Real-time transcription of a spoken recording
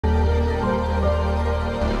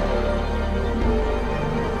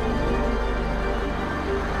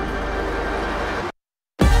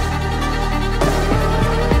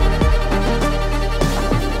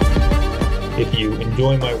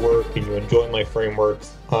enjoy my work and you enjoy my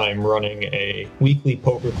frameworks, I'm running a weekly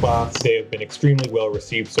poker class. They have been extremely well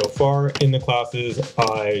received so far. In the classes,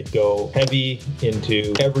 I go heavy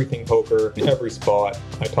into everything poker, every spot.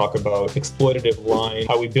 I talk about exploitative line,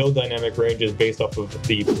 how we build dynamic ranges based off of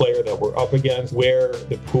the player that we're up against, where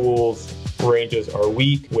the pool's ranges are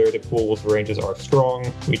weak, where the pool's ranges are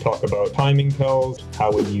strong. We talk about timing tells,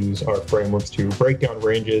 how we use our frameworks to break down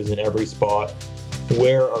ranges in every spot,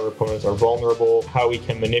 where our opponents are vulnerable, how we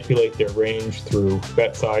can manipulate their range through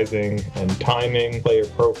bet sizing and timing, player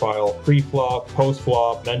profile, pre-flop,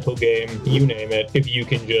 post-flop, mental game, you name it. If you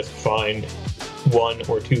can just find one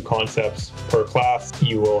or two concepts per class,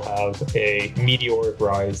 you will have a meteoric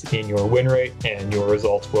rise in your win rate and your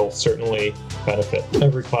results will certainly benefit.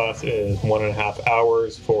 Every class is 1.5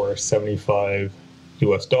 hours for $75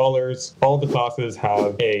 US. All the classes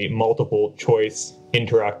have a multiple choice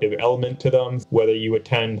interactive element to them. Whether you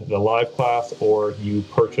attend the live class or you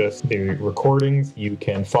purchase the recordings, you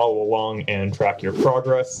can follow along and track your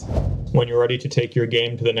progress. When you're ready to take your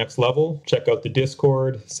game to the next level, check out the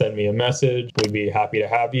Discord, send me a message. We'd be happy to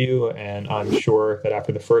have you, and I'm sure that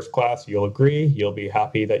after the first class, you'll agree, you'll be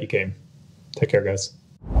happy that you came. Take care, guys.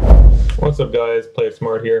 What's up, guys? Play It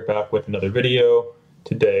Smart here, back with another video.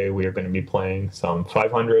 Today we are going to be playing some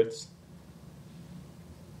 500s.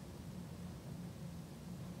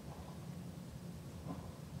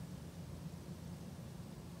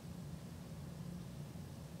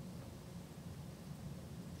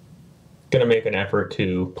 Going to make an effort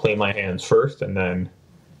to play my hands first, and then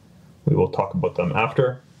we will talk about them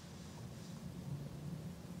after.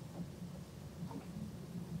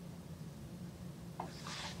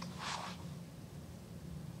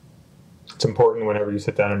 It's important whenever you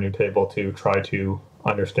sit down at your table to try to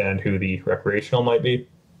understand who the recreational might be.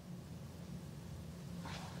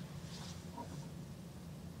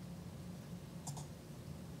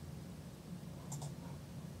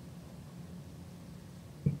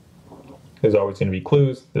 There's always going to be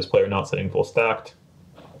clues. This player not sitting full stacked.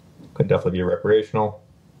 Could definitely be a recreational.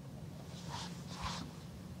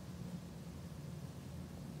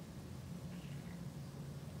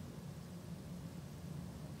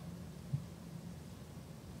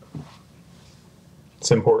 It's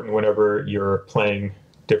important whenever you're playing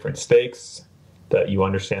different stakes that you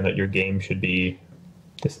understand that your game should be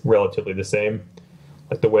relatively the same.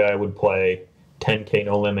 Like the way I would play 10K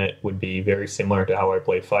no limit would be very similar to how I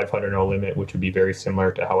play 500 no limit, which would be very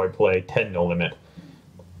similar to how I play 10 no limit.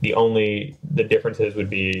 The differences would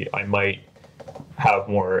be I might have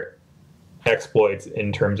more exploits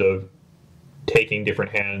in terms of taking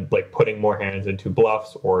different hands, like putting more hands into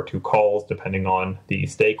bluffs or to calls depending on the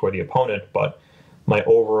stake or the opponent, but my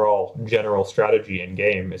overall general strategy in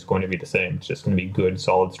game is going to be the same. It's just going to be good,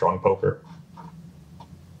 solid, strong poker.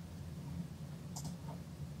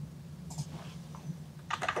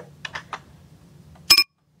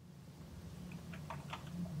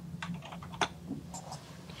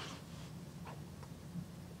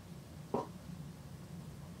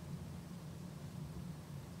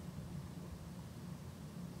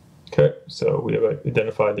 Okay, so we have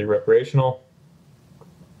identified the recreational.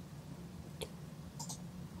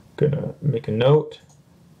 Gonna make a note.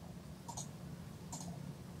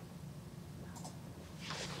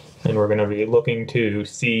 And we're gonna be looking to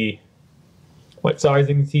see what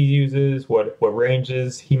sizings he uses, what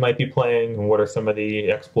ranges he might be playing, and what are some of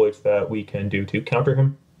the exploits that we can do to counter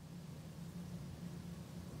him.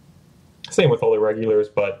 Same with all the regulars,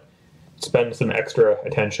 but spend some extra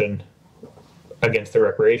attention against the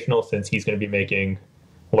recreational since he's going to be making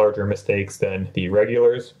larger mistakes than the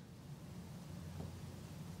regulars.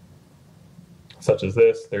 Such as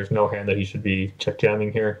this, there's no hand that he should be check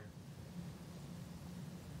jamming here.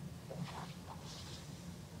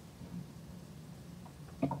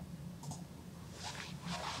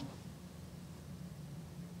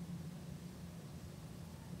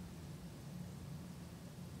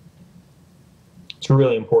 It's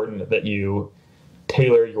really important that you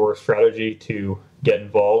tailor your strategy to get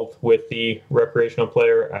involved with the recreational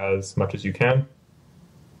player as much as you can.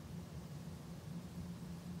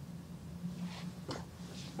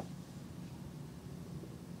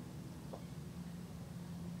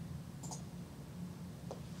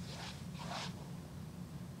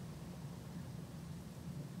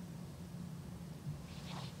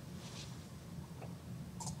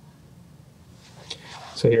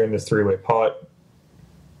 So here in this three-way pot,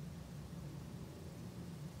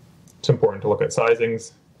 it's important to look at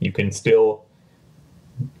sizings. You can still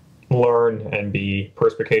learn and be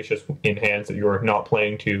perspicacious in hands that you're not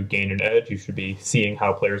playing to gain an edge. You should be seeing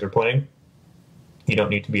how players are playing. You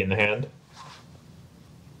don't need to be in the hand.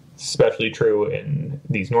 especially true in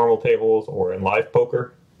these normal tables or in live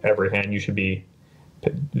poker. Every hand you should be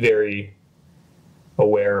very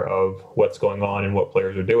aware of what's going on and what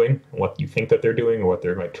players are doing, what you think that they're doing, or what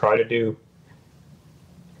they might try to do.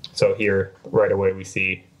 So here, right away, we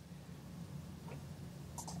see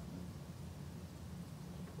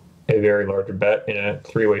a very large bet in a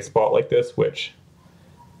three-way spot like this, which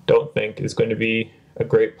don't think is going to be a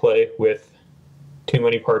great play with too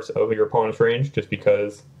many parts of your opponent's range, just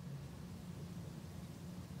because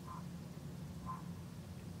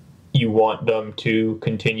you want them to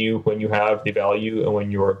continue when you have the value, and when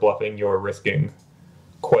you're bluffing, you're risking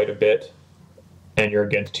quite a bit, and you're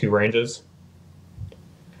against two ranges.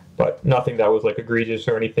 But nothing that was like egregious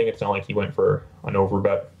or anything. It's not like he went for an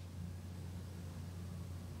overbet.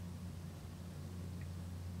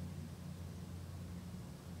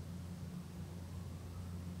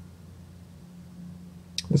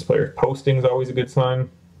 This player's posting is always a good sign.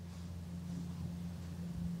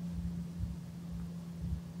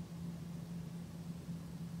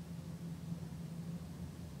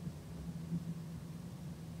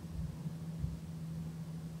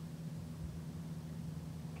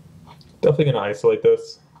 Definitely going to isolate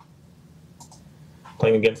this.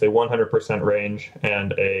 Playing against a 100% range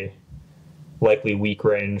and a likely weak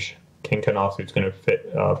range, King 10 offsuit is going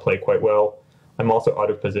to play quite well. I'm also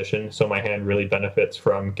out of position, so my hand really benefits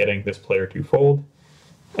from getting this player to fold,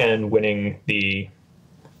 and winning the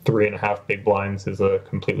 3.5 big blinds is a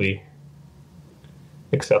completely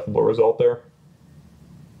acceptable result there.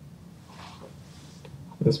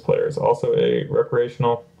 This player is also a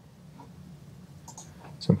recreational.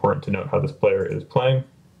 It's important to note how this player is playing.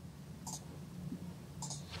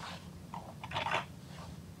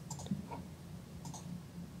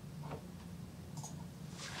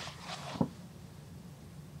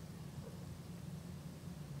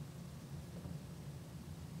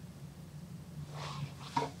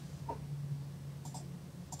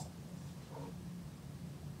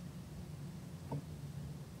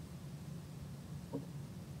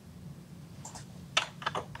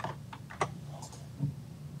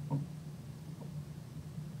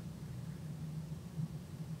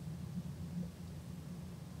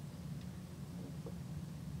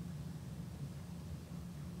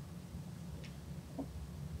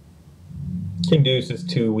 King deuce is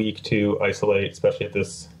too weak to isolate, especially at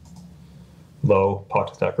this low pot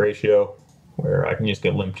to stack ratio, where I can just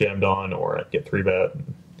get limp jammed on or I get 3-bet.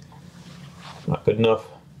 Not good enough.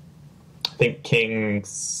 I think king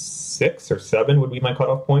 6 or 7 would be my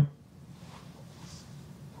cutoff point.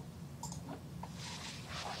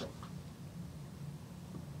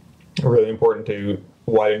 Really important to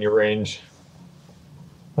widen your range.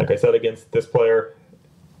 Like I said, against this player,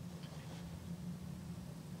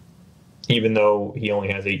 even though he only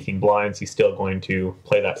has 18 blinds, he's still going to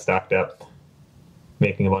play that stack depth,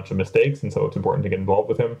 making a bunch of mistakes, and so it's important to get involved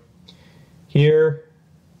with him. Here,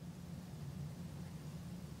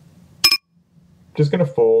 just going to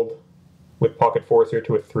fold with pocket fours here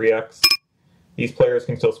to a 3x. These players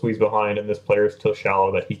can still squeeze behind, and this player is still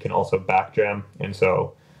shallow that he can also back jam, and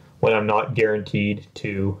so when I'm not guaranteed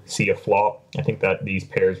to see a flop, I think that these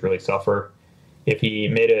pairs really suffer. If he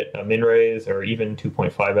made it a min raise or even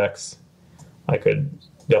 2.5x, I could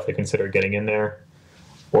definitely consider getting in there,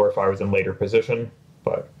 or if I was in later position.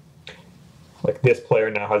 But like, this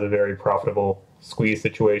player now has a very profitable squeeze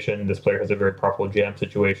situation, this player has a very profitable jam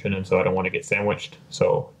situation, and so I don't want to get sandwiched,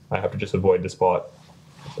 so I have to just avoid the spot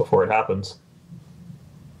before it happens.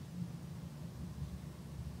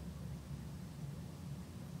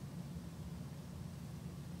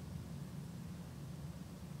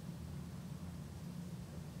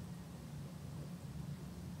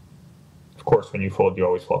 Of course, when you fold, you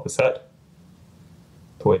always flop a set,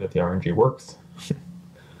 the way that the RNG works.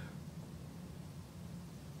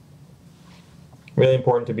 Really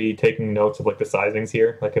important to be taking notes of like the sizings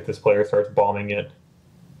here, like if this player starts bombing it.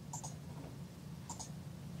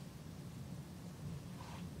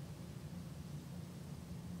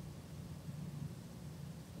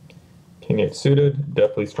 King 8 suited,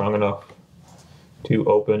 definitely strong enough to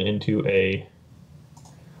open into a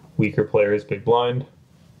weaker player's big blind.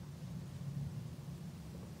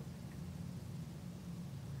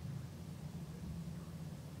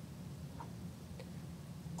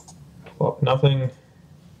 Flop nothing.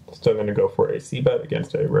 Still going to go for a c-bet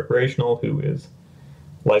against a recreational who is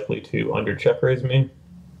likely to under check raise me.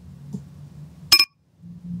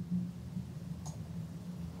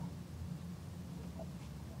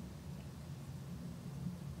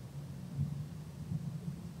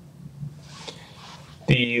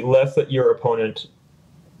 The less that your opponent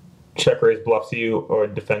check raise bluffs you or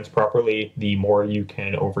defends properly, the more you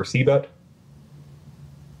can over c-bet.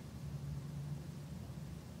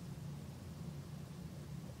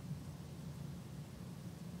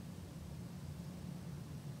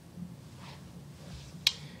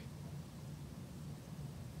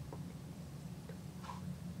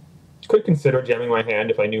 Could consider jamming my hand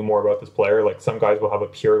if I knew more about this player. Like, some guys will have a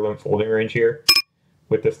pure limp folding range here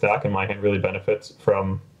with this stack, and my hand really benefits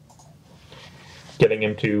from getting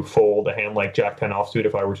him to fold a hand like Jack 10 offsuit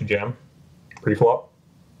if I were to jam pre-flop.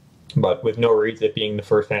 But with no reads, it being the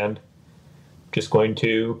first hand, just going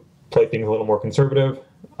to play things a little more conservative.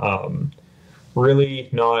 Really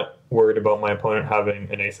not worried about my opponent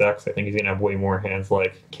having an ace-x. I think he's going to have way more hands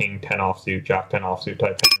like King 10 offsuit, Jack 10 offsuit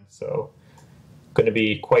type hands. So going to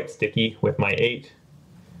be quite sticky with my 8.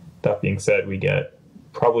 That being said, we get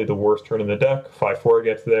probably the worst turn in the deck. 5-4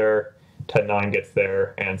 gets there, 10-9 gets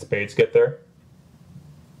there, and spades get there.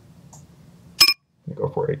 Go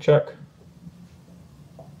for a check.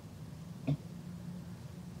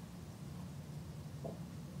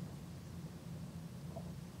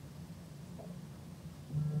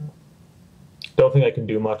 Don't think I can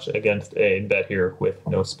do much against a bet here with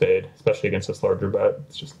no spade, especially against this larger bet.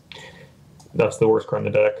 It's just, that's the worst card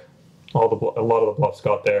in the deck. A lot of the bluffs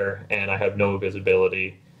got there, and I have no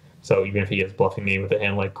visibility. So even if he is bluffing me with a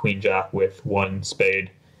hand like Queen Jack with 1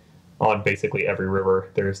 spade on basically every river,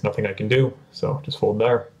 there's nothing I can do. So just fold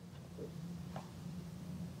there.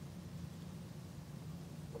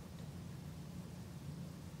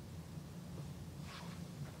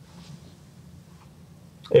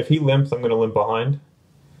 If he limps, I'm going to limp behind.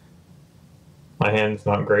 My hand's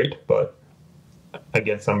not great, but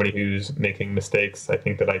against somebody who's making mistakes, I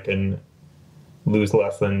think that I can lose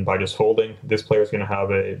less than by just folding. This player is going to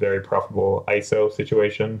have a very profitable ISO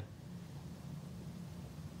situation,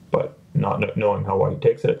 but not knowing how white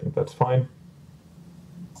takes it, I think that's fine.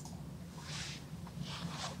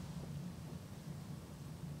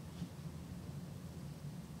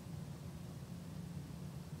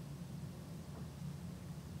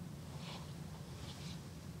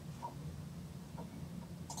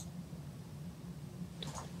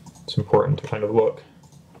 It's important to kind of look.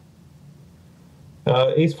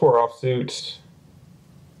 Ace-4 offsuit.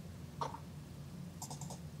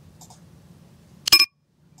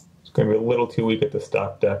 It's going to be a little too weak at the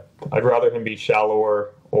stack depth. I'd rather him be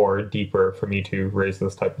shallower or deeper for me to raise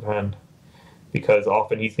this type of hand, because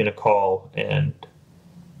often he's going to call and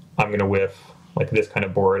I'm going to whiff. Like this kind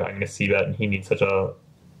of board, I'm going to see that, and he needs such a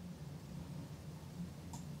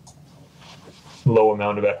low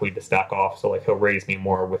amount of equity to stack off, so like he'll raise me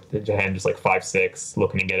more with the hand just like 5-6,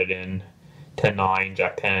 looking to get it in, 10-9,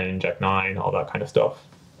 Jack 10, Jack 9, all that kind of stuff.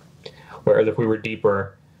 Whereas if we were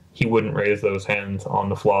deeper, he wouldn't raise those hands on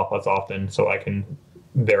the flop as often, so I can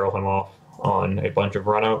barrel him off on a bunch of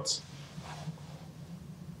runouts.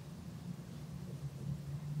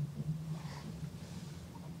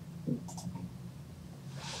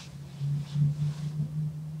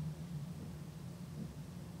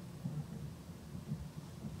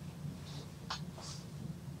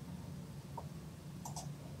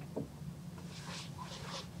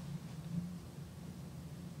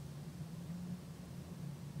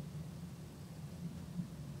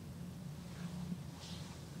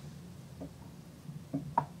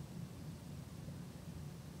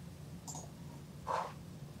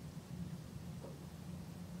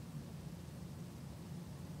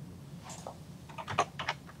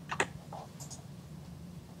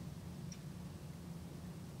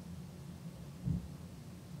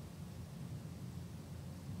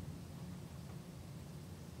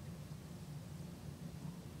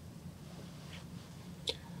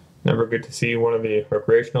 Never good to see one of the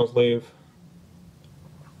recreationals leave.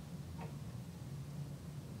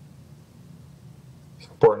 It's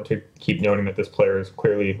important to keep noting that this player is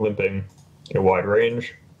clearly limping a wide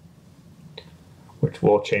range, which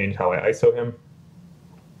will change how I ISO him.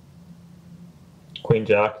 Queen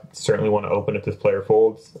Jack, certainly want to open if this player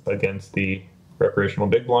folds against the recreational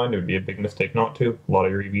big blind. It would be a big mistake not to. A lot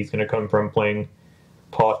of your EV is going to come from playing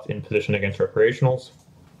pot in position against recreationals.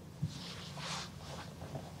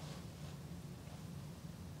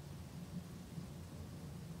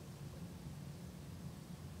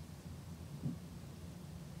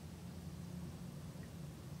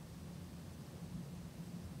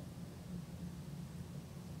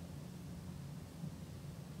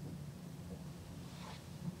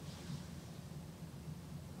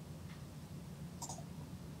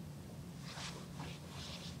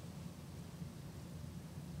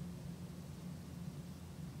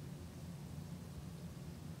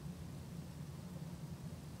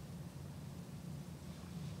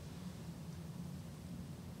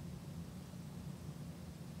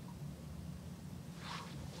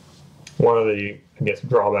 One of the, I guess,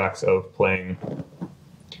 drawbacks of playing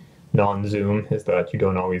non-Zoom is that you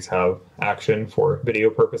don't always have action for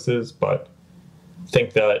video purposes, but I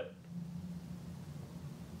think that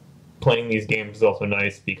playing these games is also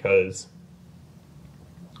nice because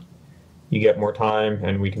you get more time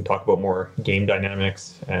and we can talk about more game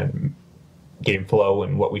dynamics and game flow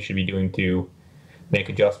and what we should be doing to make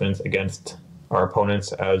adjustments against our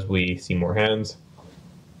opponents as we see more hands.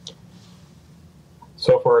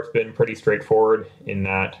 So far it's been pretty straightforward in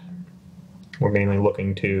that we're mainly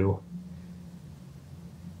looking to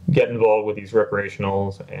get involved with these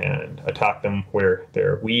recreationals and attack them where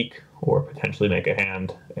they're weak, or potentially make a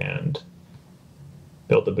hand and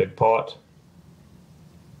build a big pot.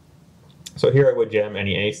 So here I would jam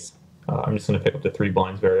any ace. I'm just going to pick up the 3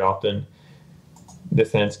 blinds very often.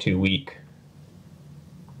 This hand's too weak.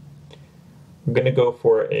 I'm going to go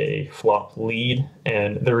for a flop lead,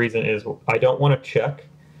 and the reason is I don't want to check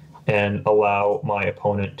and allow my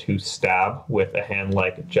opponent to stab with a hand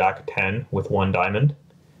like Jack 10 with 1 diamond,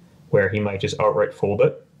 where he might just outright fold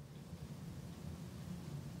it.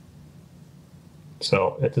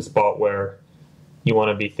 So it's a spot where you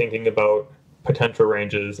want to be thinking about potential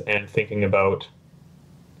ranges and thinking about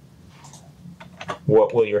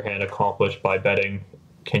what will your hand accomplish by betting.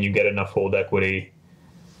 Can you get enough fold equity?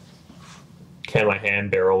 Can my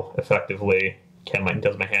hand barrel effectively?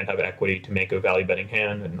 Does my hand have equity to make a value betting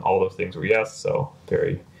hand? And all those things were yes, so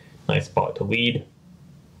very nice spot to lead.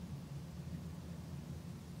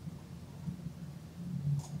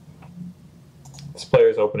 This player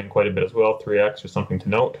is opening quite a bit as well, 3x or something to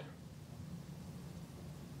note.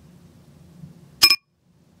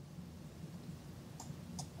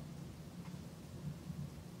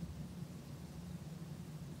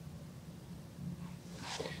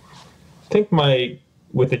 I think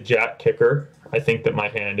with a jack kicker, I think that my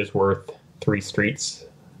hand is worth 3 streets.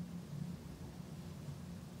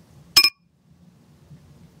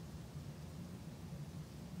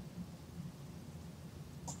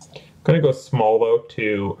 I'm going to go small though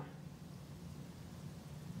to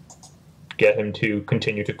get him to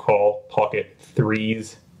continue to call pocket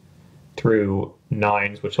 3s through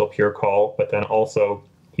 9s, which he'll pure call, but then also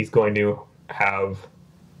he's going to have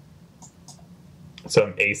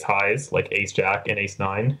some ace highs like ace jack and ace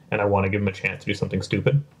 9, and I want to give him a chance to do something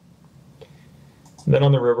stupid. And then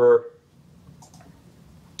on the river,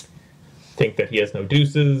 I think that he has no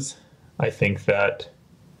deuces. I think that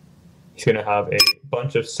he's going to have a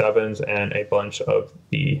bunch of 7s and a bunch of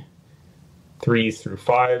the 3s through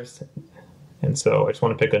 5s, and so I just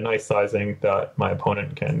want to pick a nice sizing that my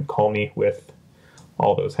opponent can call me with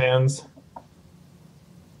all those hands.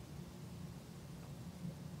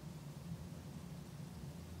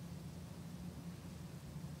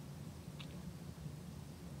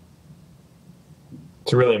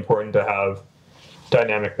 It's really important to have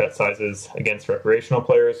dynamic bet sizes against recreational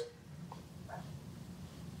players.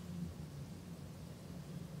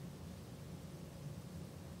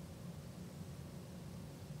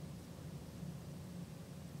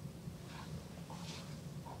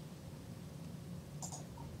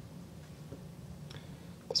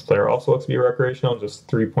 This player also looks to be recreational, just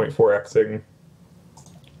 3.4xing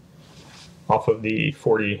off of the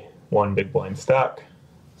 41 big blind stack.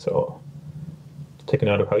 So take a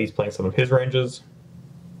note of how he's playing some of his ranges.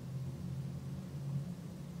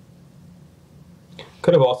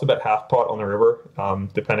 Could have also bet half pot on the river,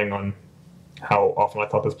 depending on how often I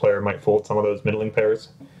thought this player might fold some of those middling pairs.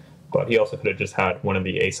 But he also could have just had one of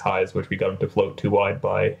the ace highs, which we got him to float too wide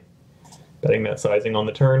by betting that sizing on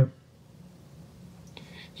the turn.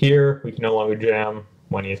 Here, we can no longer jam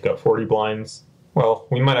when he's got 40 blinds. Well,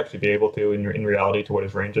 we might actually be able to in reality to what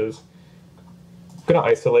his range is. I'm going to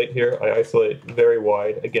isolate here. I isolate very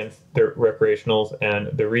wide against their recreationals,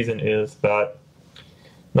 and the reason is that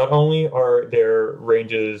not only are their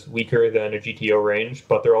ranges weaker than a GTO range,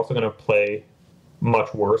 but they're also going to play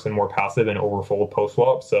much worse and more passive and overfold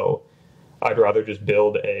post-flop, so I'd rather just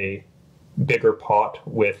build a bigger pot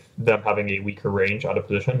with them having a weaker range out of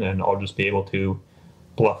position, and I'll just be able to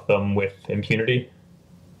bluff them with impunity.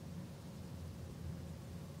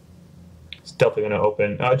 Definitely going to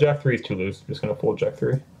open. Jack 3 is too loose. I'm just going to fold Jack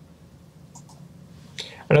 3.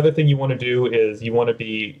 Another thing you want to do is you want to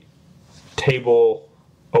be table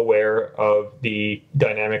aware of the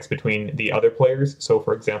dynamics between the other players. So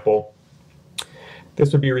for example,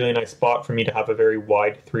 this would be a really nice spot for me to have a very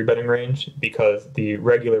wide 3-betting range because the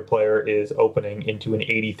regular player is opening into an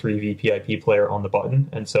 83 VPIP player on the button,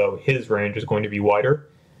 and so his range is going to be wider.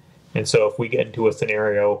 And so if we get into a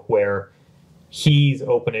scenario where he's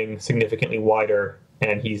opening significantly wider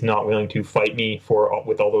and he's not willing to fight me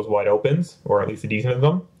with all those wide opens, or at least a decent of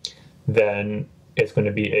them, then it's going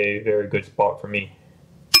to be a very good spot for me.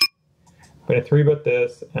 I'm going to 3-bet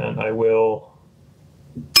this, and I will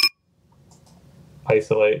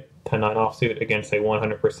isolate 10-9 offsuit against a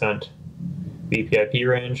 100% VPIP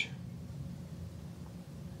range.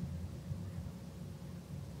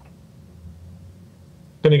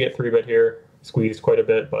 Going to get 3-bet here, squeezed quite a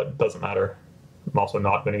bit, but it doesn't matter. I'm also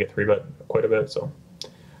not going to get 3-bet quite a bit, so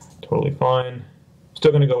totally fine.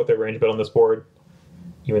 Still going to go with the range bet on this board,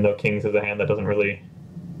 even though kings is a hand that doesn't really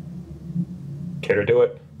care to do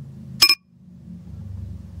it.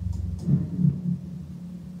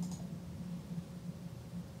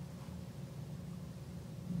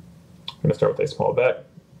 I'm going to start with a small bet.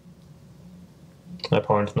 My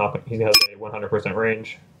opponent's not, he has a 100%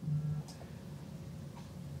 range.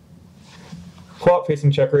 Flop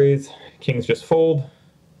facing check raise, kings just fold.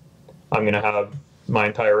 I'm going to have my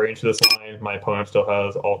entire range to this line. My opponent still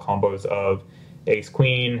has all combos of ace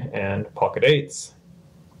queen and pocket eights.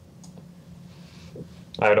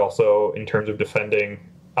 I would also, in terms of defending,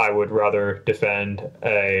 I would rather defend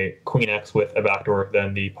a queen X with a backdoor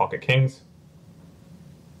than the pocket kings.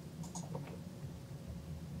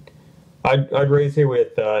 I'd raise here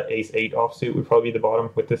with ace 8 offsuit would probably be the bottom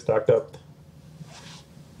with this stacked up.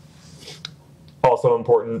 Also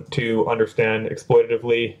important to understand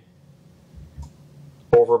exploitatively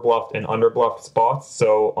overbluffed and underbluffed spots.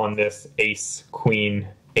 So on this ace queen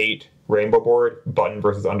 8 rainbow board, button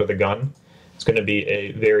versus under the gun, it's going to be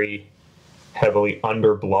a very heavily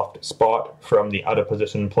underbluffed spot from the out of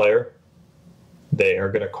position player. They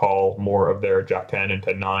are going to call more of their jack 10 and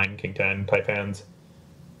 10-9, king 10 type hands.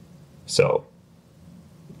 So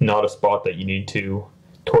not a spot that you need to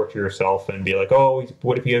torture yourself and be like, oh,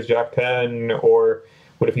 what if he has jack 10, or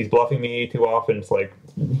what if he's bluffing me too often? It's like,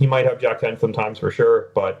 he might have jack 10 sometimes for sure,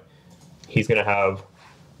 but he's going to have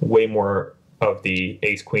way more of the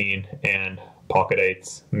ace queen and pocket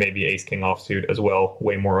eights, maybe ace king offsuit as well,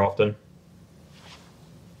 way more often.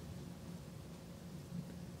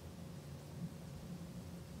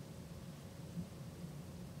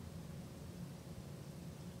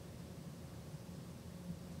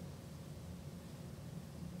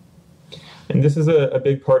 And this is a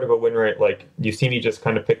big part of a win rate. Like, you see me just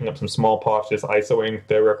kind of picking up some small pots, just ISOing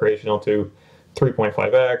the recreational to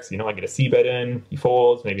 3.5x. You know, I get a c-bet in, he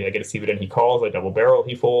folds. Maybe I get a c-bet in, he calls. I double barrel,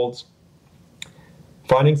 he folds.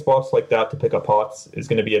 Finding spots like that to pick up pots is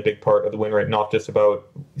going to be a big part of the win rate, not just about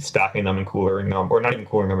stacking them and coolering them, or not even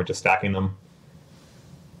coolering them, but just stacking them.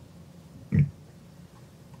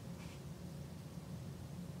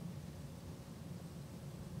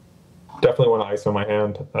 Definitely want to ISO my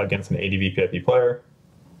hand against an 80 VPIP player.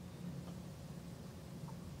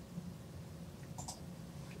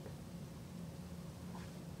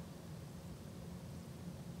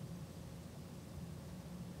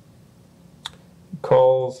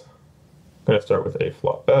 Calls. I'm going to start with a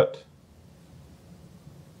flop bet.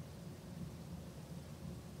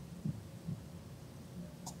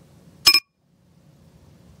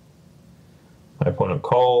 My opponent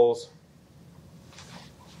calls.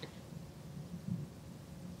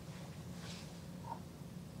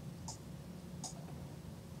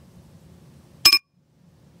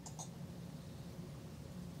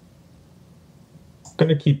 I'm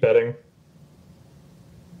going to keep betting.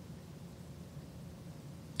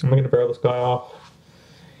 I'm going to barrel this guy off.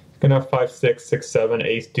 He's going to have 5, 6, 6, 7,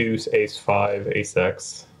 ace deuce, ace 5, ace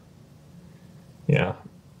X. Yeah.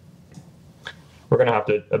 We're going to have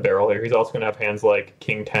to barrel here. He's also going to have hands like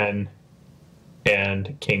king 10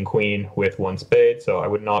 and king queen with 1 spade, so I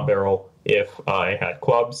would not barrel if I had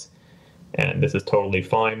clubs, and this is totally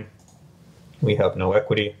fine. We have no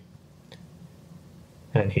equity,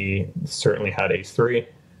 and he certainly had ace 3.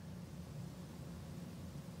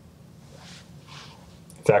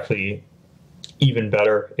 It's actually even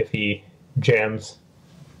better if he jams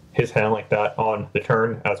his hand like that on the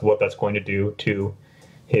turn, as what that's going to do to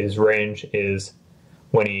his range is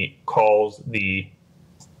when he calls the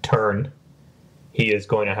turn, he is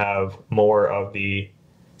going to have more of the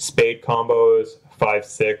spade combos, 5,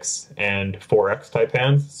 6, and 4x type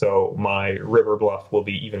hands, so my river bluff will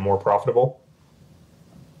be even more profitable.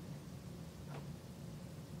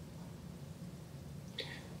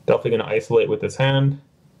 Definitely going to isolate with this hand.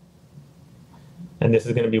 And this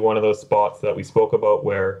is going to be one of those spots that we spoke about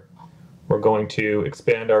where we're going to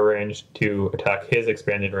expand our range to attack his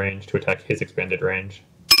expanded range to attack his expanded range.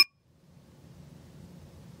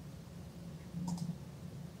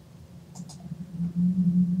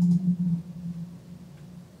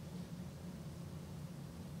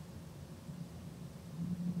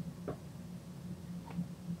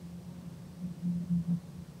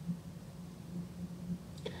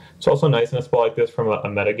 It's also nice in a spot like this from a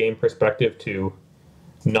metagame perspective to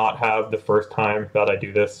not have the first time that I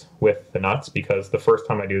do this with the nuts, because the first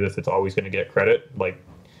time I do this, it's always going to get credit. Like,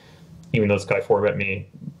 even though this guy 4-bet me,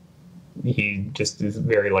 he just is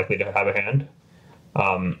very likely to have a hand.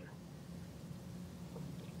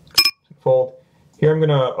 Fold. Here I'm going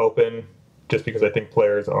to open just because I think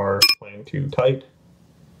players are playing too tight.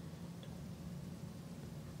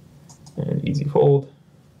 And easy fold.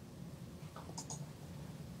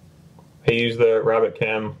 I use the rabbit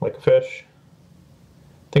cam like a fish.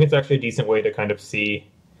 I think it's actually a decent way to kind of see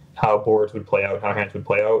how boards would play out, how hands would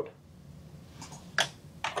play out.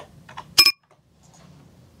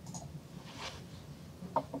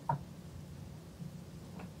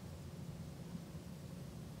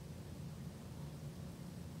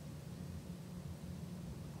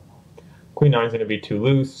 Queen 9 is going to be too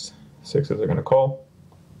loose. Sixes are going to call.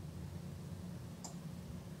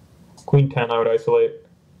 Queen 10 I would isolate.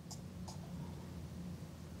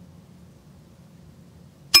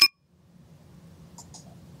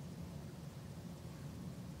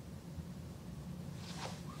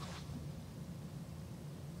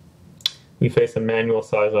 We face a manual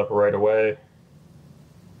size up right away.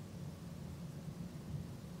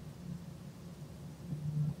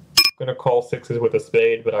 I'm going to call sixes with a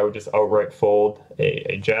spade, but I would just outright fold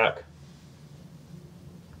a jack.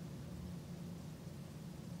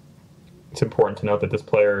 It's important to note that this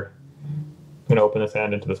player, I'm going to open this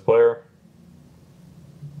hand into this player.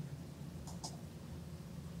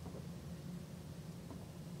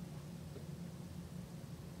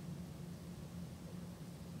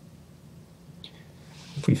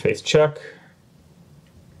 If we face check,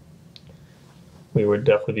 we would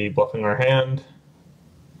definitely be bluffing our hand.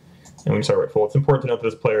 And we start right fold. It's important to note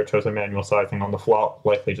that this player chose a manual sizing on the flop,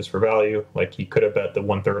 likely just for value. Like, he could have bet the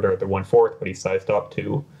 1/3 or the 1/4, but he sized up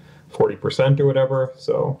to 40% or whatever,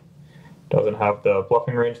 so doesn't have the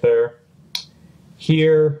bluffing range there.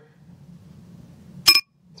 Here,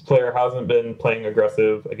 this player hasn't been playing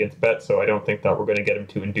aggressive against bets, so I don't think that we're going to get him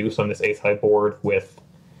to induce on this ace-high board with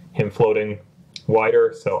him floating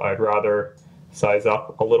wider, so I'd rather size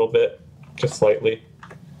up a little bit, just slightly,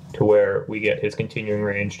 to where we get his continuing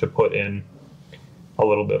range to put in a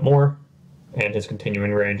little bit more, and his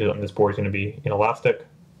continuing range on this board is going to be inelastic.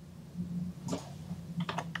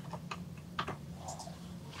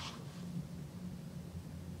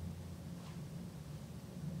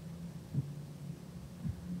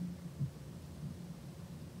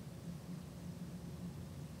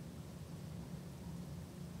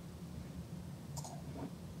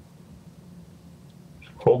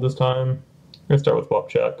 Fold this time. I'm going to start with flop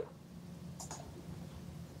check.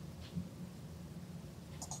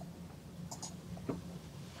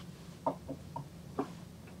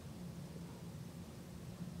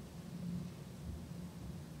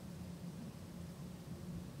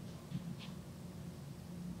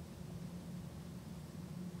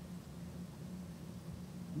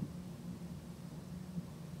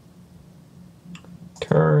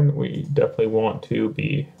 Turn, we definitely want to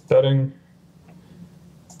be betting.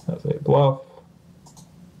 As a bluff.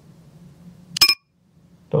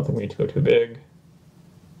 Don't think we need to go too big.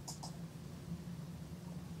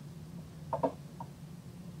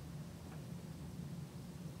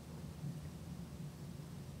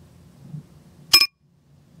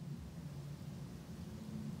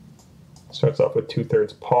 Starts off with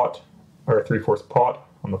 2/3 pot, or 3/4 pot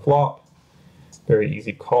on the flop. Very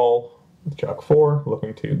easy call with Jack 4,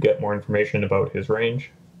 looking to get more information about his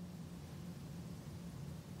range.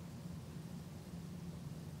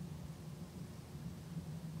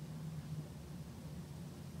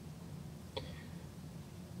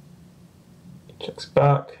 Checks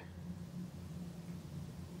back.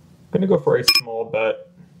 I'm going to go for a small bet.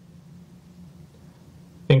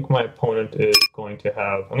 I think my opponent is going to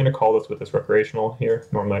have, I'm going to call this with this recreational here,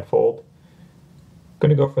 normally I'd fold. I'm going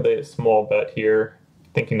to go for the small bet here,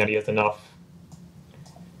 thinking that he has enough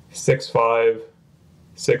 6-5,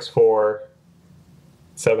 6-4,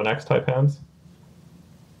 7x type hands.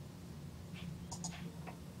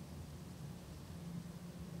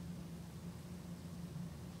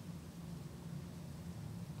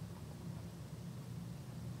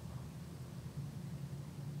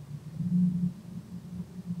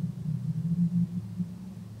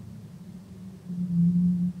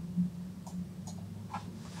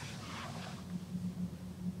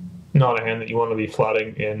 Not a hand that you want to be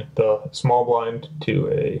flatting in the small blind to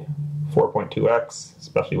a 4.2x,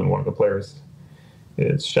 especially when one of the players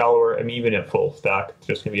is shallower. I mean, even at full stack, it's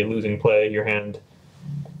just going to be a losing play. Your hand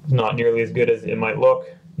is not nearly as good as it might look.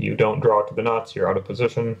 You don't draw to the nuts, you're out of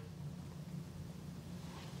position.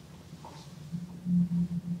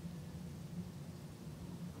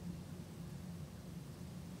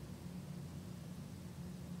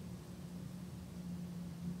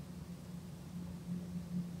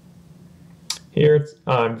 Here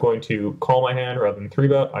I'm going to call my hand rather than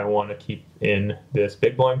 3-bet. I want to keep in this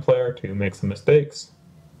big blind player to make some mistakes.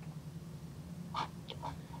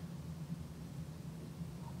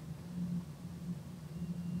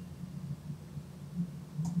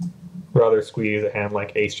 Rather squeeze a hand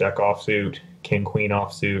like ace-jack offsuit, king-queen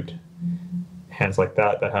offsuit, hands like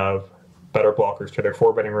that that have better blockers to their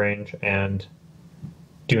 4-betting range and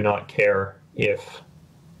do not care if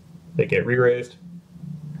they get re-raised.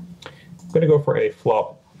 I'm going to go for a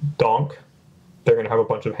flop donk. They're going to have a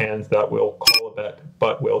bunch of hands that will call a bet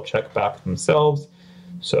but will check back themselves.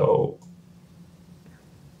 So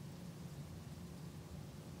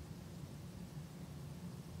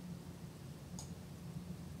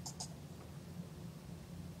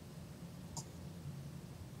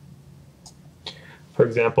for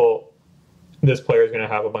example, this player is going to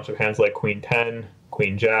have a bunch of hands like queen 10,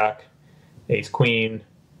 queen jack, ace queen,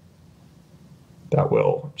 that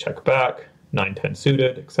will check back, 9-10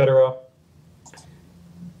 suited, etc.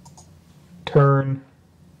 Turn,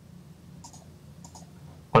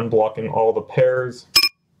 unblocking all the pairs.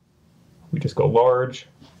 We just go large.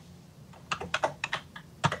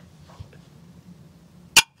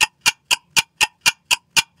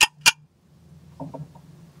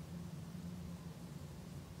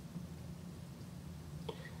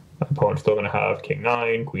 My opponent's still going to have king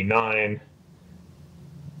 9, queen 9,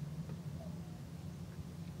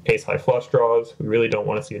 ace high flush draws. We really don't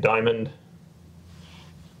want to see a diamond.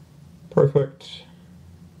 Perfect.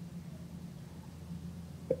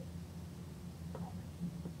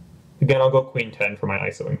 Again, I'll go queen 10 for my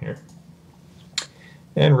ISOing here.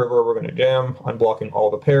 And river, we're going to jam, unblocking all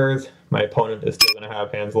the pairs. My opponent is still going to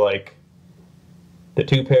have hands like the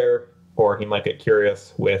 2 pair, or he might get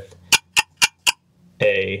curious with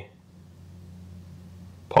a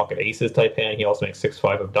pocket aces type hand. He also makes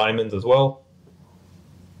 6-5 of diamonds as well.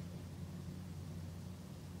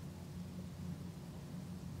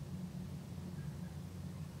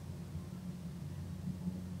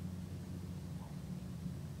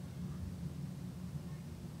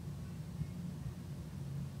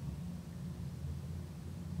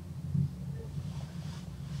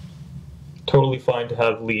 Totally fine to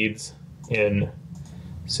have leads in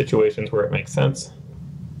situations where it makes sense.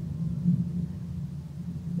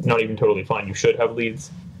 Not even totally fine, you should have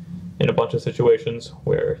leads in a bunch of situations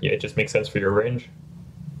where, yeah, it just makes sense for your range.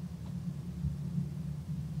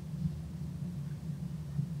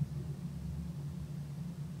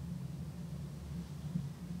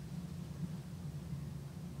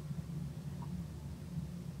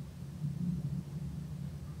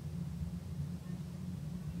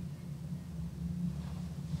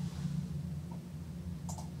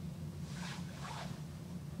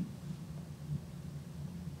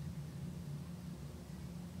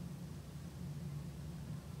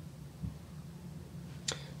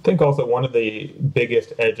 I think also one of the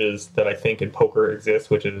biggest edges that I think in poker exists,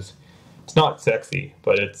 which is, it's not sexy,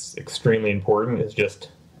 but it's extremely important, is just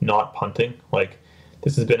not punting. Like,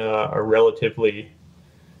 this has been a relatively,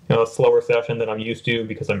 a slower session than I'm used to,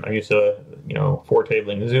 because I'm used to,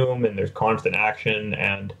 4-tabling Zoom and there's constant action,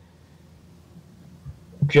 and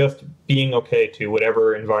just being okay to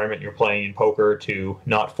whatever environment you're playing in poker, to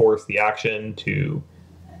not force the action, to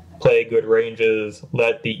play good ranges,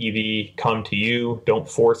 let the EV come to you, don't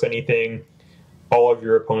force anything. All of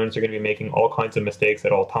your opponents are going to be making all kinds of mistakes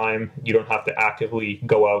at all time. You don't have to actively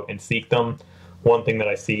go out and seek them. One thing that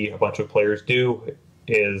I see a bunch of players do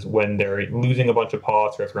is when they're losing a bunch of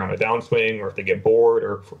pots, or if they're on a downswing, or if they get bored,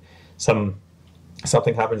 or something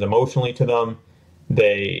happens emotionally to them,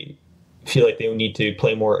 they feel like they need to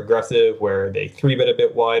play more aggressive, where they 3-bet a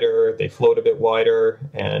bit wider, they float a bit wider,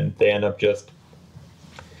 and they end up just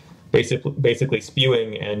basically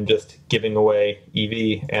spewing and just giving away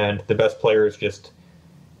EV. And the best players, just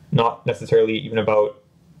not necessarily even about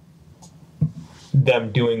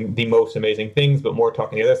them doing the most amazing things, but more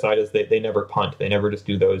talking the other side, is they never punt. They never just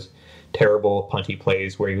do those terrible punty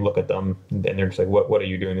plays where you look at them and they're just like, what are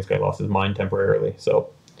you doing? This guy lost his mind temporarily.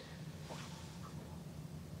 So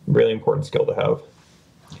really important skill to have.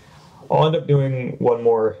 I'll end up doing one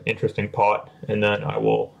more interesting pot, and then I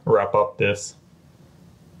will wrap up this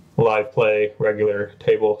live play regular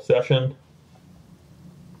table session.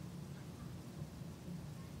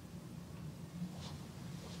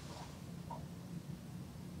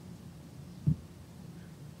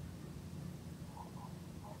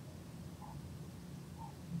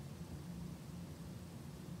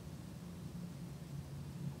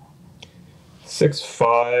 Six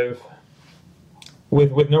five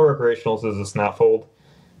with no recreationals is a snap fold.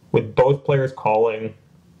 With both players calling,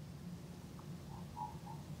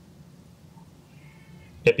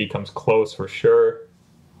 it becomes close for sure.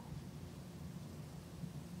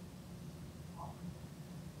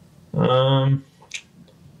 I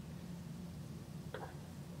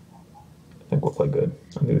think we'll play good.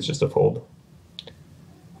 I think it's just a fold.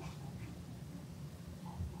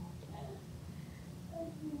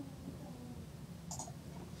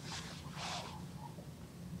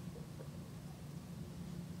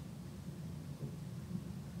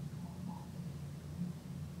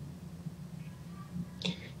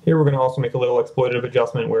 Here we're going to also make a little exploitative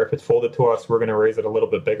adjustment where if it's folded to us, we're going to raise it a little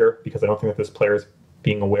bit bigger because I don't think that this player is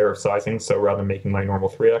being aware of sizing. So rather than making my normal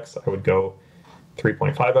 3x, I would go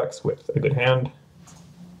 3.5x with a good hand.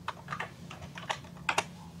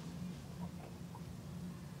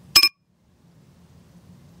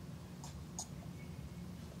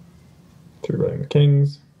 Three-betting the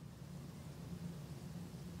kings.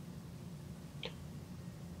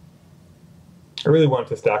 I really wanted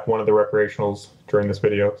to stack one of the recreationals during this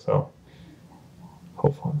video, so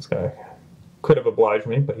hopefully this guy could have obliged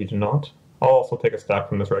me, but he did not. I'll also take a stack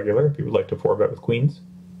from this regular if you would like to 4-bet with queens.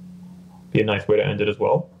 Be a nice way to end it as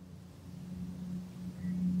well.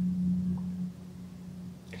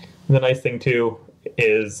 And the nice thing too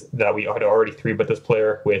is that we had already 3-bet this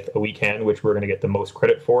player with a weak hand, which we're going to get the most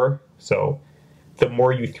credit for. So the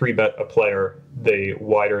more you 3-bet a player, the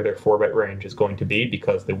wider their 4-bet range is going to be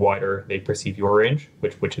because the wider they perceive your range,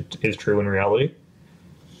 which is true in reality.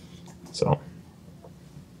 So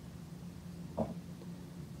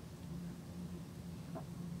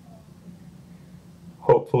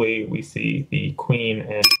hopefully we see the queen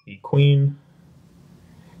and the queen.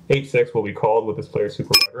 8-6 will be called with this player's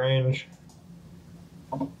super wide range.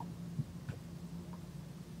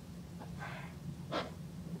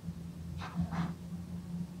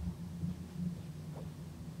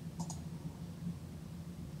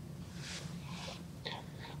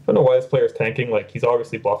 I don't know why this player is tanking. Like, he's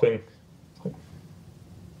obviously bluffing.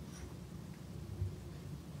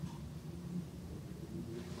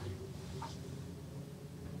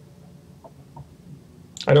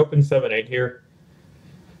 I'd open 7-8 here,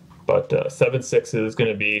 but 7-6 is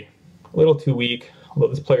going to be a little too weak. Although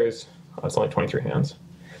this player's it's only 23 hands.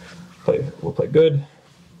 We'll play good.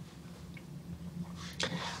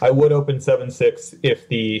 I would open 7-6 if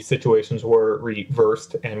the situations were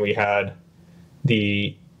reversed and we had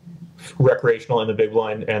the recreational in the big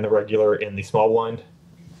blind and the regular in the small blind.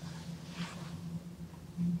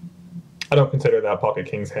 I don't consider that pocket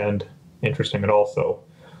king's hand interesting at all, so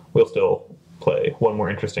we'll still play one more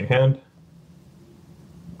interesting hand.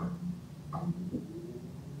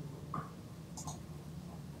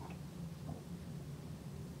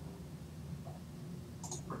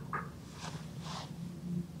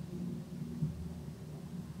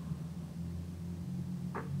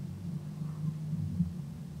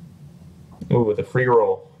 Ooh, with a free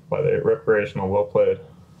roll by the recreational, well played.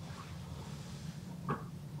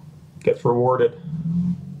 Gets rewarded.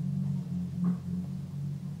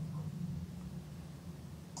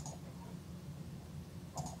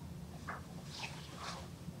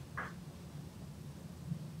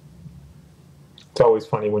 It's always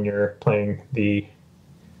funny when you're playing the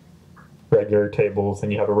regular tables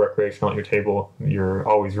and you have a recreational at your table, you're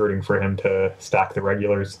always rooting for him to stack the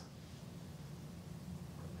regulars.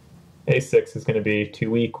 A6 is going to be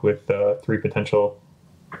too weak with 3 potential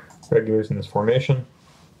regulars in this formation.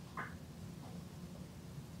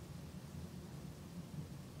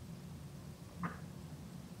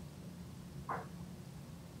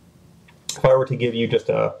 If I were to give you just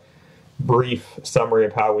a brief summary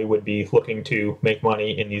of how we would be looking to make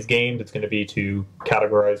money in these games, it's going to be to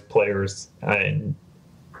categorize players and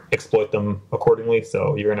exploit them accordingly.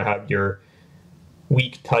 So you're going to have your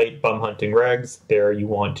weak, tight, bum hunting regs. There you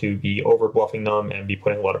want to be over bluffing them and be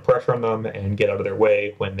putting a lot of pressure on them and get out of their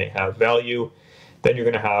way when they have value. Then you're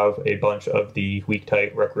going to have a bunch of the weak,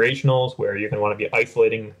 tight recreationals where you're going to want to be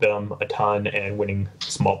isolating them a ton and winning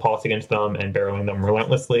small pots against them and barreling them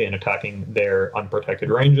relentlessly and attacking their unprotected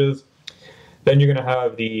ranges. Then you're going to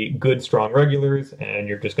have the good, strong regulars, and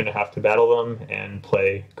you're just going to have to battle them and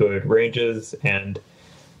play good ranges and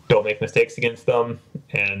don't make mistakes against them,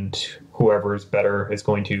 and whoever's better is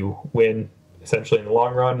going to win, essentially, in the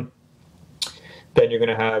long run. Then you're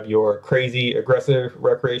going to have your crazy aggressive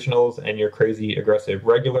recreationals and your crazy aggressive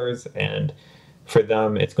regulars, and for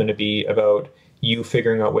them it's going to be about you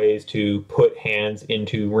figuring out ways to put hands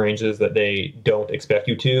into ranges that they don't expect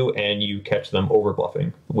you to, and you catch them over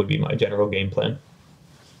bluffing would be my general game plan.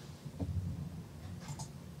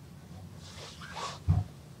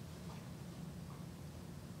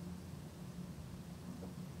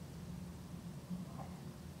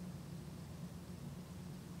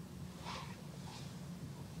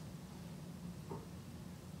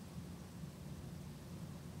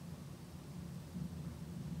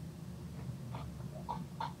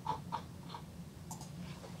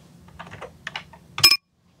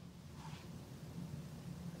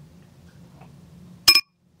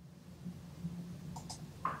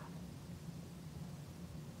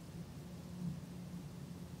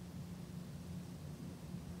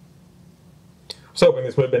 So hoping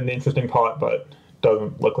this would have been an interesting pot, but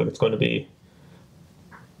doesn't look like it's going to be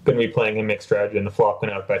playing a mixed strategy, and the flop going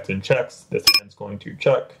to have bets and checks. This hand's going to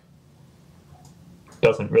check.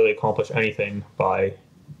 Doesn't really accomplish anything by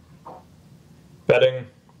betting.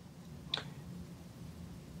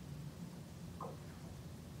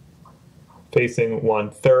 Facing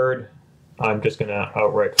 1/3, I'm just going to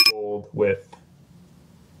outright fold with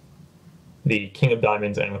the king of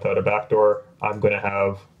diamonds and without a backdoor. I'm going to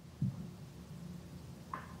have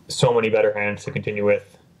so many better hands to continue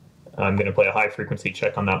with. I'm going to play a high frequency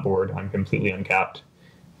check on that board. I'm completely uncapped.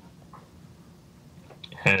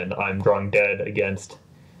 And I'm drawing dead against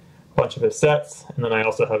a bunch of his sets. And then I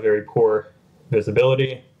also have very poor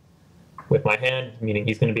visibility with my hand, meaning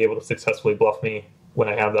he's going to be able to successfully bluff me when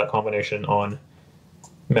I have that combination on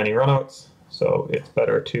many runouts. So it's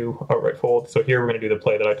better to outright fold. So here we're going to do the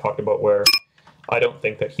play that I talked about, where I don't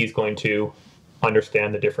think that he's going to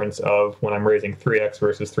understand the difference of when I'm raising 3x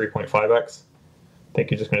versus 3.5x. I think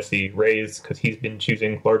you're just going to see raise because he's been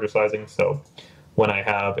choosing larger sizing. So when I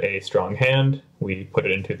have a strong hand, we put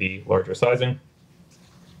it into the larger sizing.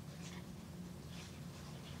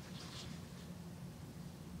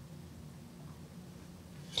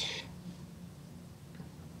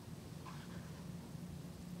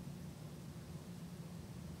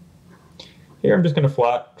 Here I'm just going to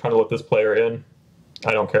flat, trying to let this player in.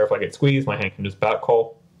 I don't care if I get squeezed, my hand can just back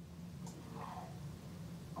call.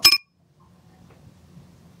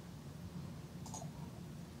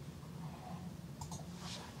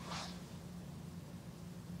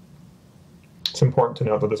 It's important to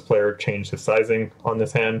note that this player changed his sizing on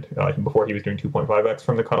this hand. Before he was doing 2.5x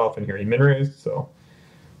from the cutoff, and here he min raised, so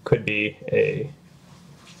could be a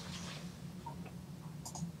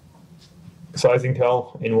sizing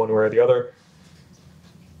tell in one way or the other.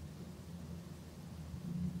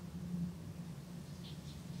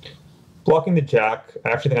 Blocking the jack, I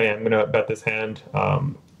actually think I am going to bet this hand.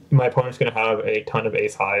 My opponent's going to have a ton of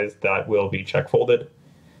ace highs that will be check folded,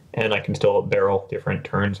 and I can still barrel different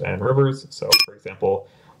turns and rivers. So for example,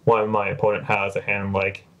 when my opponent has a hand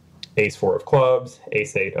like ace 4 of clubs,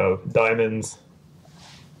 ace 8 of diamonds,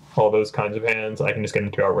 all those kinds of hands, I can just get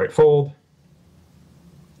into outright fold.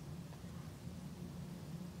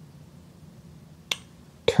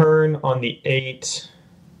 Turn on the 8.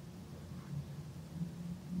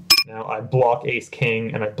 Now I block ace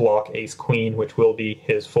king and I block ace queen, which will be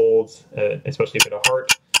his folds, especially if it's a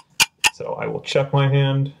heart. So I will check my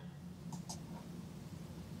hand.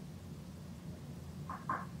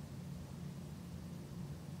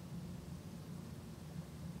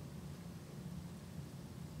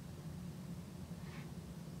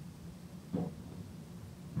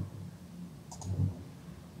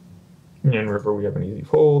 And river, we have an easy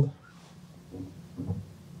fold.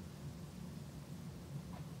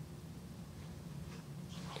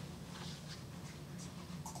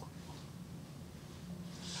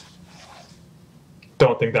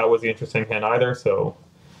 Don't think that was the interesting hand either, so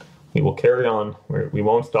we will carry on. We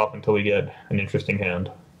won't stop until we get an interesting hand.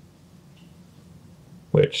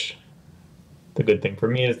 Which, the good thing for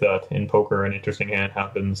me is that in poker, an interesting hand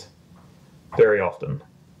happens very often.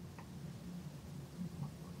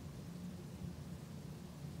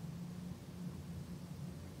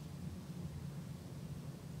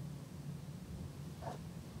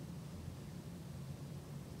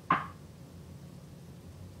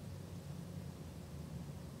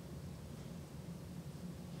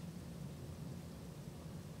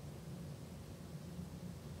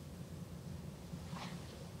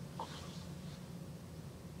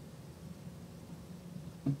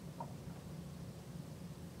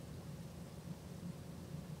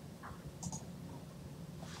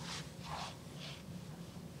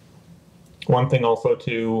 One thing also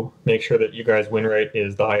to make sure that you guys win rate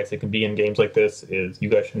is the highest it can be in games like this is you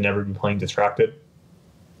guys should never be playing distracted.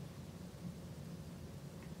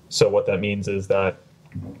 So what that means is that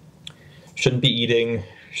shouldn't be eating,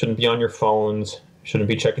 shouldn't be on your phones, shouldn't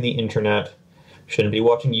be checking the internet, shouldn't be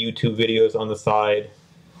watching YouTube videos on the side,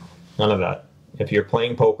 none of that. If you're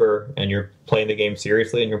playing poker and you're playing the game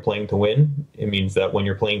seriously and you're playing to win, it means that when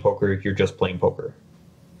you're playing poker, you're just playing poker.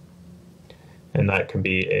 And that can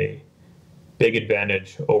be a big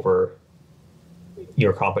advantage over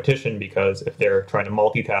your competition, because if they're trying to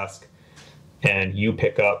multitask and you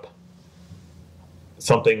pick up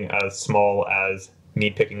something as small as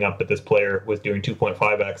me picking up that this player was doing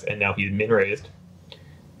 2.5x and now he's min raised,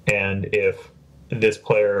 and if this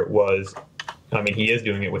player was, I mean, he is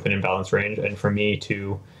doing it with an imbalanced range, and for me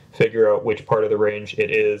to figure out which part of the range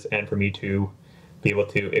it is and for me to be able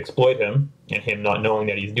to exploit him, and him not knowing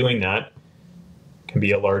that he's doing that, can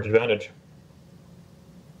be a large advantage.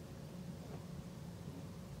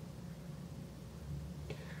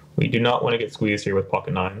 We do not want to get squeezed here with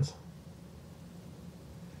pocket nines,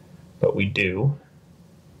 but we do.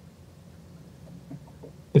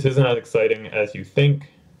 This isn't as exciting as you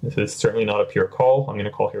think. This is certainly not a pure call. I'm going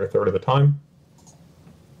to call here a third of the time.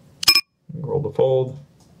 Roll the fold.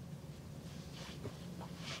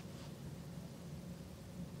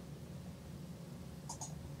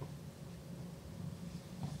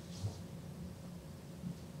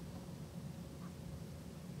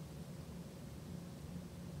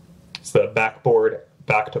 It's the backboard,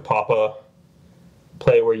 back to Papa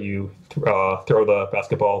play where you throw the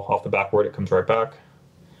basketball off the backboard, it comes right back.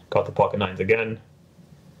 Got the pocket nines again.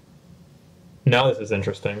 Now this is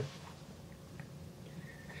interesting.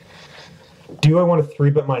 Do I want to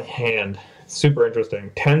 3-bet my hand? Super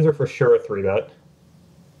interesting. Tens are for sure a 3-bet.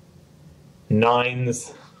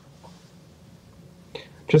 Nines,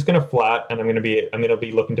 just gonna flat, and I'm gonna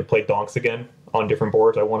be looking to play donks again on different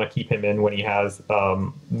boards. I want to keep him in when he has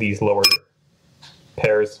these lower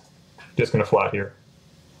pairs. Just gonna flat here.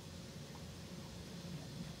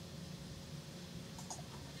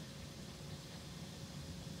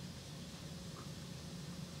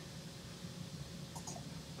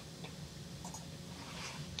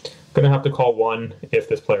 Gonna have to call one if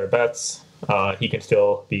this player bets. He can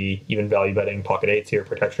still be even value betting pocket eights here,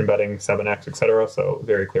 protection betting, 7x, etc. So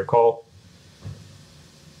very clear call.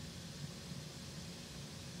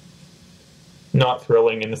 Not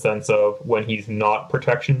thrilling in the sense of when he's not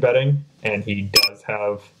protection betting and he does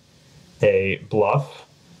have a bluff,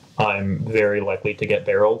 I'm very likely to get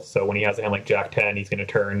barreled. So when he has a hand like Jack 10, he's going to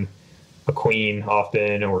turn a queen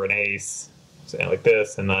often or an ace, something like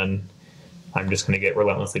this, and then I'm just going to get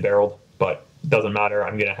relentlessly barreled. But it doesn't matter.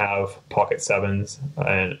 I'm going to have pocket sevens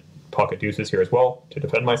and pocket deuces here as well to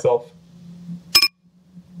defend myself.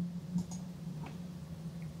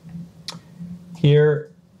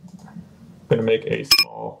 Here, I'm going to make a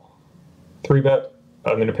small 3-bet.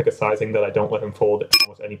 I'm going to pick a sizing that I don't let him fold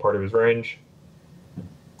almost any part of his range.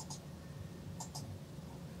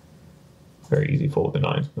 Very easy fold with the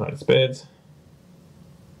nine of spades.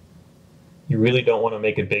 You really don't want to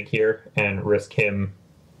make it big here and risk him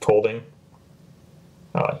folding.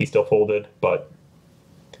 He still folded, but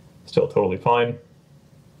still totally fine.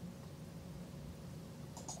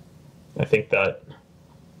 I think that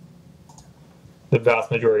the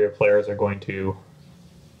vast majority of players are going to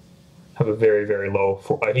have a very, very low,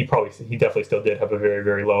 he definitely still did have a very,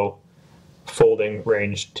 very low folding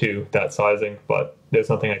range to that sizing, but there's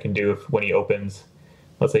something I can do if when he opens,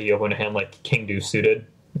 let's say he opened a hand like King Deuce suited,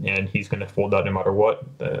 and he's going to fold that no matter what.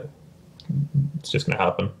 It's just going to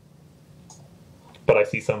happen. But I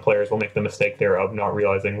see some players will make the mistake there of not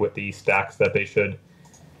realizing with the stacks that they should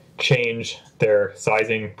change their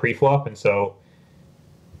sizing pre-flop, and so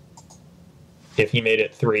if he made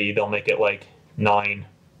it 3, they'll make it like 9,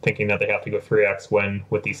 thinking that they have to go 3x when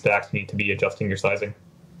with these stacks you need to be adjusting your sizing.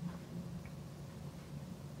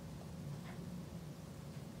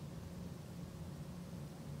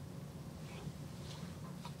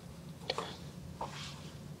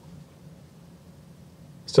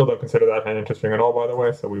 Still don't consider that hand interesting at all, by the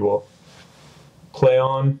way, so we will play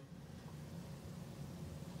on.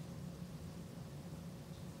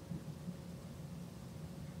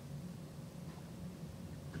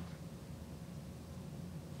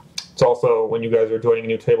 It's also, when you guys are joining a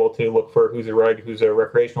new table, to look for who's a reg, who's a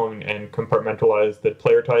recreational, and compartmentalize the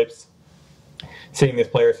player types. Seeing this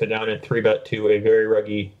player sit down and 3-bet to a very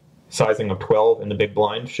reggy sizing of 12 in the big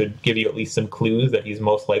blind should give you at least some clues that he's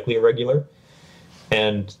most likely a regular.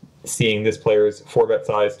 And seeing this player's 4-bet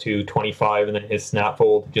size to 25 and then his snap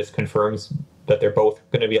fold just confirms that they're both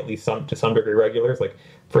going to be at least to some degree regulars. Like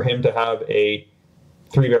for him to have a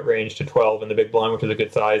 3-bet range to 12 in the big blind, which is a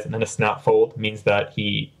good size, and then a snap fold means that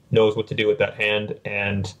he knows what to do with that hand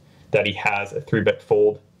and that he has a 3-bet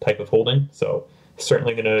fold type of holding. So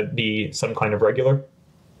certainly going to be some kind of regular.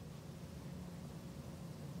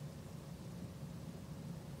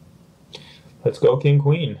 Let's go King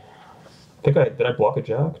Queen. Did I block a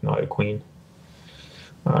jack? No, I had a queen.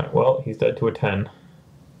 Alright, well, he's dead to a 10.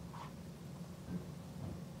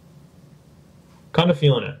 Kind of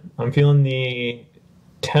feeling it. I'm feeling the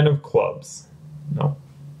 10 of clubs. No.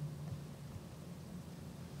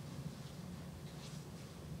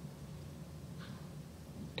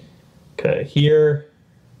 Okay, here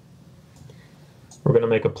we're going to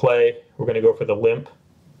make a play. We're going to go for the limp.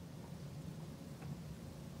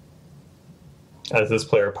 As this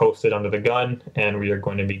player posted under the gun, and we are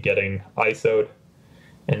going to be getting ISO'd.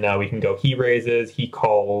 And now we can go, he raises, he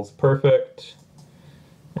calls, perfect.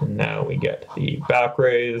 And now we get the back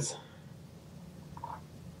raise.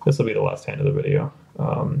 This will be the last hand of the video.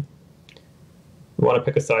 We want to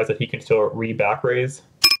pick a size that he can still re-back raise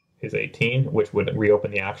his 18, which would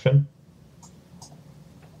reopen the action.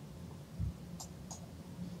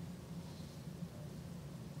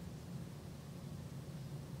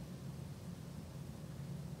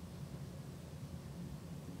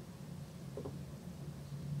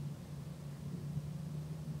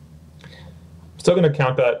 Still going to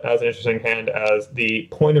count that as an interesting hand, as the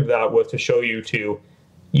point of that was to show you to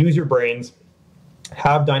use your brains,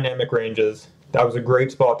 have dynamic ranges. That was a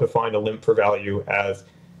great spot to find a limp for value, as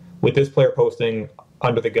with this player posting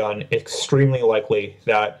under the gun, extremely likely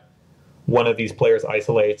that one of these players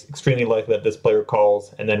isolates, extremely likely that this player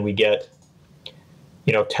calls, and then we get,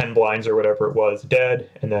 10 blinds or whatever it was dead,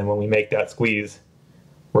 and then when we make that squeeze,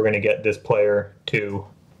 we're going to get this player to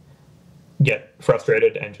get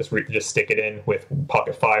frustrated and just stick it in with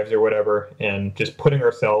pocket fives or whatever, and just putting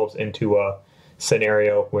ourselves into a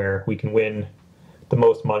scenario where we can win the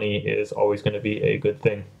most money is always going to be a good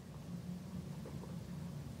thing.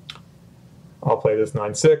 I'll play this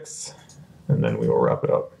 9-6, and then we will wrap it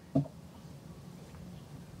up.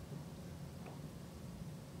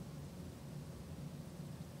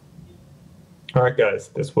 All right, guys,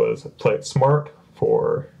 this was Play It Smart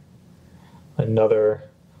for another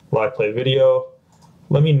live play video.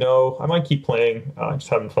 Let me know. I might keep playing, just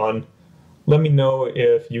having fun. Let me know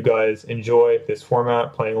if you guys enjoy this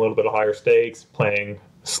format, playing a little bit of higher stakes, playing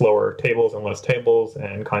slower tables and less tables,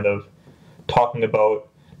 and kind of talking about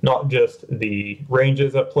not just the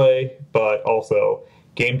ranges at play, but also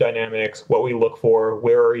game dynamics, what we look for,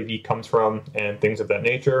 where our EV comes from, and things of that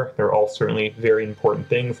nature. They're all certainly very important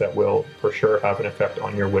things that will for sure have an effect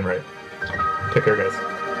on your win rate. Take care,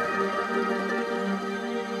 guys.